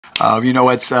You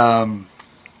know,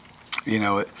 you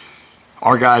know,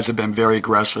 our guys have been very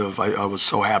aggressive. I was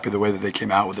so happy the way that they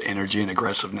came out with the energy and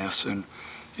aggressiveness. And,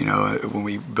 you know, when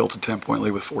we built a 10-point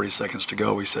lead with 40 seconds to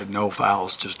go, we said no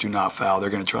fouls, just do not foul. They're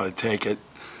going to try to take it.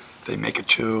 If they make a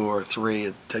 2 or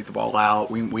 3, take the ball out.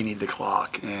 We need the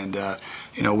clock. And,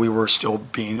 you know, we were still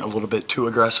being a little bit too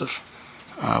aggressive,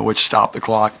 which stopped the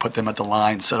clock, put them at the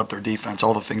line, set up their defense,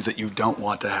 all the things that you don't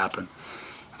want to happen.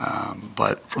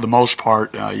 But for the most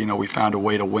part, you know, we found a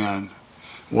way to win.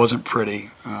 It wasn't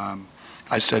pretty.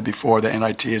 I said before, the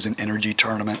NIT is an energy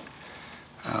tournament.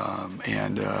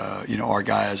 You know, our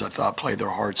guys, I thought, played their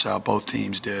hearts out. Both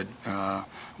teams did.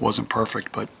 Wasn't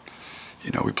perfect, but,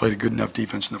 you know, we played a good enough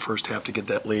defense in the first half to get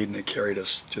that lead, and it carried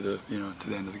us to the, you know, to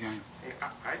the end of the game. Hey,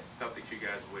 I thought that you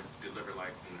guys would deliver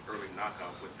like an early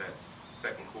knockout with that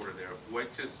second quarter there.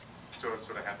 What just sort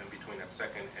of happened between that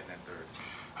second and that third?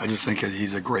 I just think that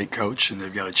he's a great coach, and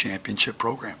they've got a championship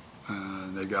program.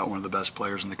 They've got one of the best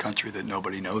players in the country that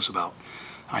nobody knows about.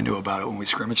 I knew about it when we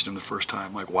scrimmaged him the first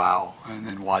time, like, wow. And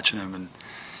then watching him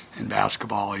in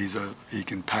basketball, he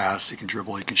can pass, he can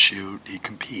dribble, he can shoot, he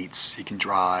competes, he can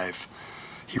drive,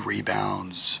 he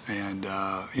rebounds. And,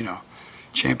 you know,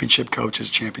 championship coaches,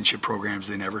 championship programs,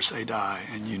 they never say die.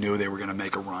 And you knew they were going to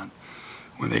make a run.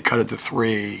 When they cut it to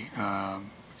 3,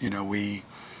 you know, we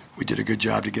did a good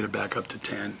job to get it back up to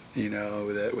 10, you know,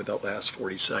 with that last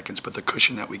 40 seconds. But the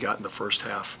cushion that we got in the first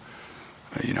half,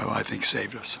 you know, I think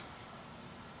saved us.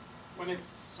 When it's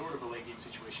sort of a late game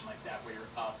situation like that where you're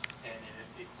up and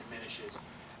it diminishes,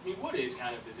 I mean, what is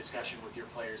kind of the discussion with your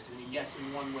players? Because, I mean, yes,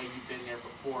 in one way you've been there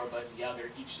before, but in the other,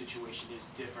 each situation is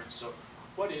different. So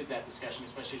what is that discussion,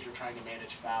 especially as you're trying to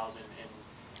manage fouls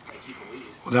and keep a lead?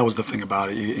 Well, that was the thing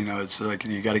about it. You know, it's like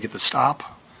you got to get the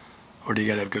stop, or do you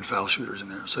got to have good foul shooters in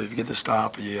there? So if you get the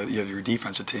stop, you have your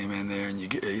defensive team in there, and you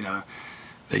get, you know,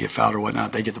 they get fouled or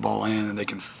whatnot, they get the ball in and they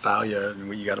can foul you,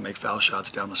 and you got to make foul shots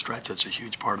down the stretch. That's a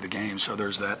huge part of the game. So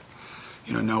there's that,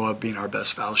 you know, Noah being our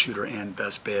best foul shooter and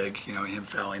best big, you know, him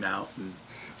fouling out. And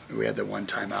we had that one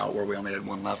timeout where we only had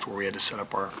one left where we had to set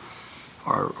up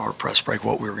our press break,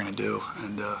 what we were going to do,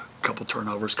 and a couple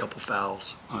turnovers, couple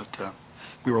fouls. But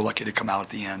we were lucky to come out at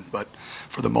the end. But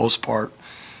for the most part,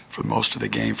 for most of the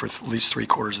game, for at least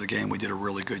 3/4 of the game, we did a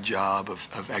really good job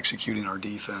of executing our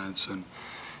defense and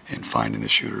finding the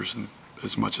shooters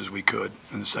as much as we could.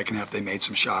 In the second half, they made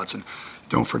some shots. And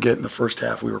don't forget, in the first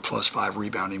half, we were +5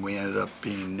 rebounding. We ended up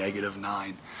being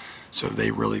 -9. So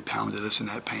they really pounded us in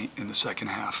that paint in the second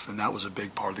half. And that was a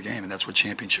big part of the game. And that's what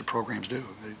championship programs do.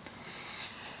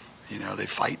 You know, they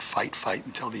fight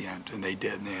until the end. And they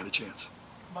did, and they had a chance.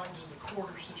 Mike, does the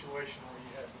quarter situation where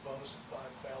you had the bonus of 5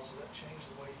 fouls, does that change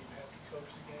the way you have to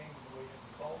coach the game and the way you have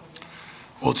to call the game?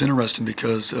 Well, it's interesting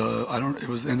because it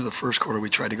was the end of the first quarter. We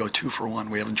tried to go 2 for 1.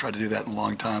 We haven't tried to do that in a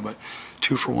long time, but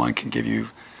 2 for 1 can give you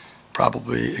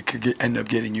probably, it could end up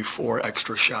getting you 4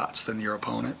 extra shots than your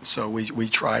opponent. So we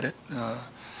tried it.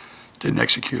 Didn't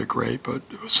execute it great, but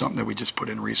it was something that we just put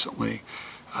in recently.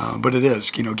 But it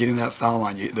is, you know, getting that foul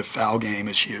line. The foul game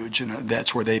is huge, and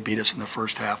that's where they beat us in the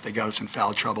first half. They got us in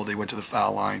foul trouble. They went to the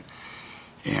foul line,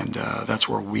 and that's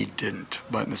where we didn't.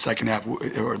 But in the second half,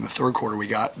 or in the third quarter, we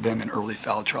got them in early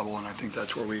foul trouble, and I think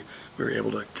that's where we were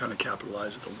able to kind of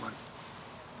capitalize at the line.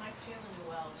 Mike, Jalen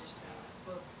Joel, just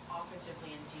both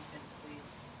offensively and defensively,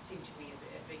 seem to be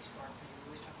a big spark for you.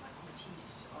 We always talk about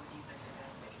Matisse on the defensive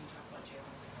end, but can you talk about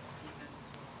Jalen's defense as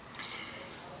well?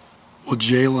 Well,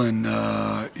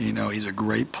 Jalen, you know, he's a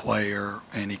great player,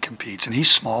 and he competes, and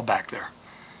he's small back there.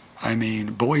 I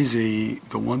mean, Boise,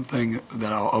 the one thing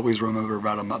that I'll always remember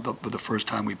about them the first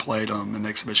time we played them in the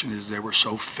exhibition is they were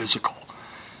so physical.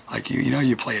 Like, you know,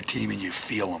 you play a team and you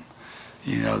feel them.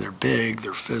 You know, they're big,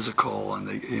 they're physical, and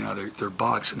they're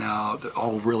boxing out. They're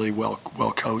all really well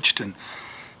coached, and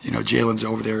you know, Jalen's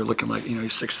over there looking like, you know,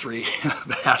 he's 6'3",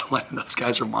 battling. Those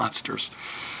guys are monsters.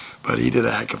 But he did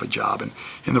a heck of a job. And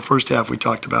in the first half, we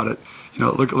talked about it. You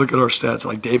know, look at our stats.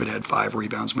 Like, David had 5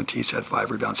 rebounds. Matisse had 5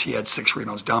 rebounds. He had 6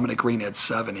 rebounds. Dominic Green had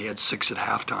 7. He had 6 at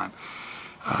halftime.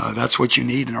 That's what you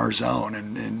need in our zone,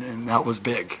 and that was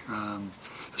big,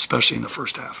 especially in the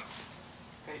first half.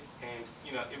 Okay. And,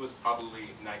 you know, it was probably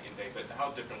night and day, but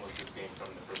how different was this game from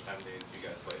the first time that you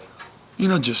guys played them? You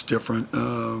know, just different.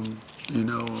 You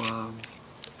know,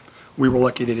 we were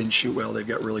lucky they didn't shoot well. They've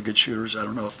got really good shooters. I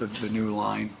don't know if the new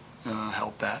line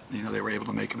helped that. You know, they were able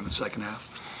to make them in the second half.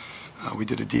 We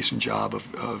did a decent job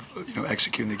of you know,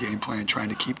 executing the game plan, trying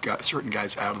to keep certain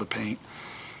guys out of the paint,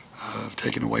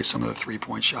 taking away some of the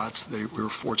three-point shots. We were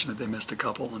fortunate they missed a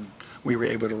couple, and we were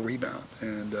able to rebound.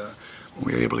 And when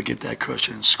we were able to get that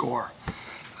cushion and score,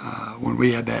 when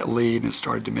we had that lead and it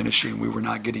started diminishing, we were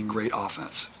not getting great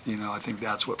offense. I think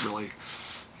that's what really,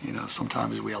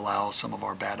 sometimes we allow some of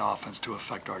our bad offense to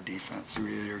affect our defense.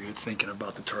 You're thinking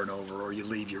about the turnover, or you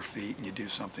leave your feet and you do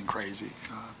something crazy.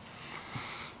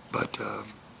 But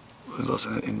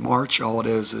listen, in March, all it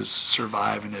is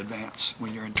survive and advance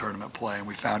when you're in tournament play, and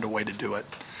we found a way to do it.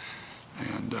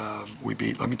 And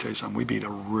let me tell you something, we beat a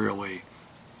really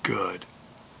good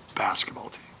basketball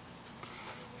team.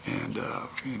 And,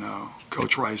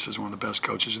 Coach Rice is one of the best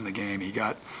coaches in the game. He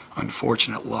got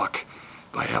unfortunate luck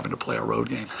by having to play a road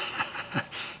game.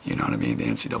 You know what I mean? The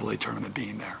NCAA tournament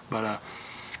being there. But a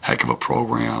heck of a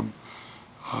program,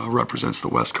 represents the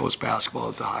West Coast basketball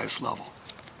at the highest level.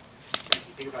 If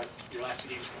you think about your last 2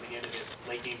 games coming into this,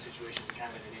 late game situations are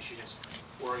kind of an issue against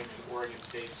Oregon and Oregon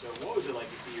State. So what was it like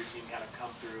to see your team kind of come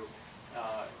through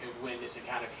and win this and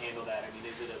kind of handle that? I mean,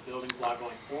 is it a building block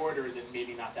going forward, or is it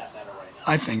maybe not that matter right now?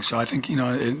 I think so. I think,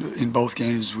 in both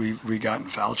games we got in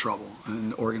foul trouble.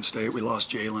 In Oregon State, we lost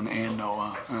Jalen and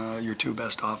Noah, your 2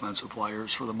 best offensive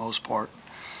players for the most part.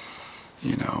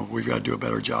 We've got to do a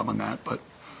better job on that. But,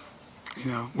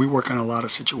 we work on a lot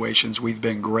of situations. We've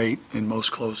been great in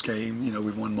most close games.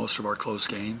 We've won most of our close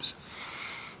games.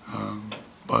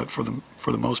 But for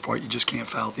the most part, you just can't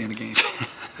foul at the end of games.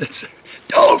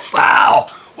 Don't foul.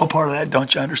 What part of that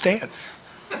don't you understand?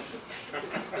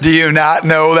 Do you not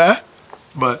know that?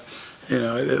 But,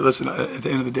 listen, at the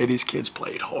end of the day, these kids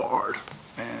played hard,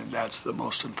 and that's the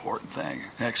most important thing.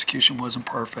 The execution wasn't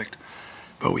perfect,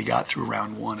 but we got through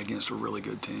round 1 against a really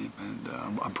good team, and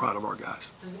I'm proud of our guys.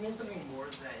 Does it mean something more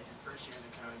that in your first year as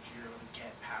a coach, you're able to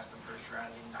get past the first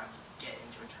round and not get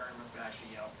into a tournament, but actually,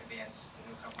 advance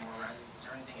a couple more rounds? Is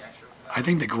there anything extra for that? I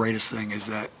think the greatest thing is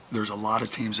that there's a lot of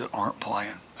teams that aren't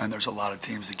playing, and there's a lot of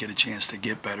teams that get a chance to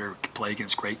get better, play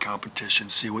against great competition,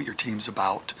 see what your team's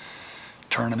about.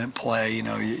 Tournament play, you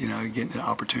getting an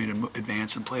opportunity to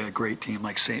advance and play a great team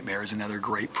like St. Mary's, another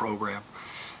great program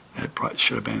that probably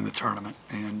should have been in the tournament.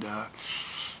 And,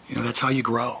 that's how you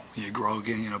grow. You grow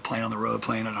again, playing on the road,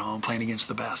 playing at home, playing against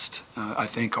the best. I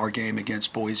think our game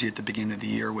against Boise at the beginning of the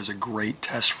year was a great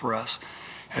test for us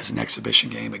as an exhibition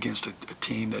game against a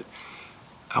team that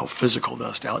out-physicaled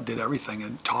us, outdid everything,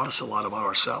 and taught us a lot about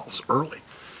ourselves early.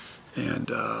 And,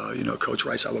 Coach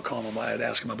Rice, I would call him, I'd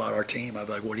ask him about our team. I'd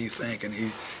be like, what do you think? And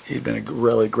he'd been a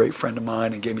really great friend of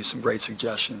mine and gave me some great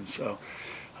suggestions. So,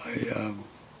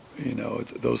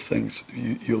 those things,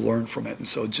 you learn from it. And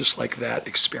so just like that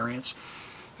experience,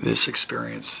 this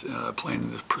experience, playing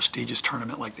in the prestigious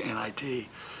tournament like the NIT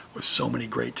with so many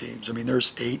great teams. I mean,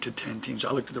 there's 8 to 10 teams.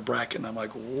 I looked at the bracket and I'm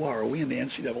like, whoa, are we in the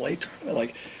NCAA tournament?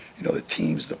 Like, the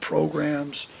teams, the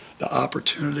programs, the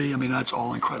opportunity. I mean, that's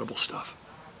all incredible stuff.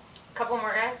 Couple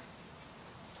more guys.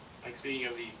 Like, speaking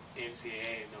of the NCAA,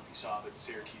 I don't know if you saw, but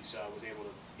Syracuse was able to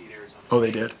beat Arizona Oh,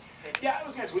 they State. did? Yeah, I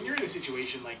was going to ask, when you're in a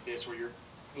situation like this where you're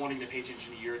wanting to pay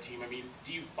attention to your team, I mean,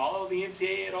 do you follow the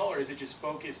NCAA at all, or is it just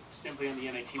focused simply on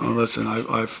the NIT? Well,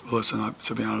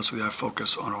 to be honest with you, I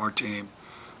focus on our team,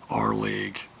 our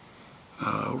league.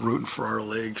 Rooting for our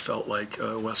league, felt like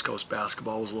West Coast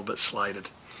basketball was a little bit slighted.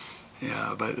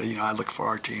 Yeah, but I look for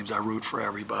our teams. I root for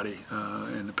everybody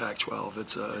in the Pac-12.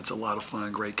 It's a lot of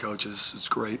fun. Great coaches. It's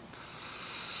great.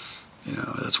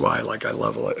 That's why I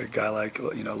love a guy like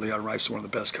Leon Rice, one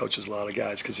of the best coaches. A lot of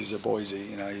guys, because he's at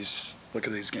Boise. Look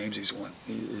at these games he's won.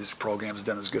 His program's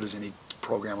done as good as any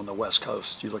program on the West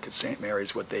Coast. You look at St.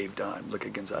 Mary's, what they've done. Look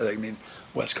at Gonzaga. I mean,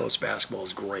 West Coast basketball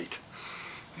is great.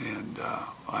 And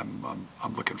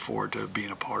I'm looking forward to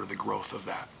being a part of the growth of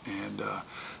that. And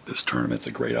this tournament's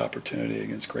a great opportunity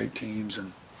against great teams,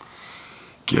 and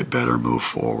get better, move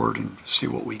forward, and see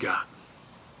what we got.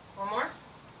 One more?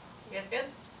 You guys good?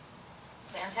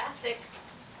 Fantastic.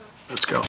 Let's go.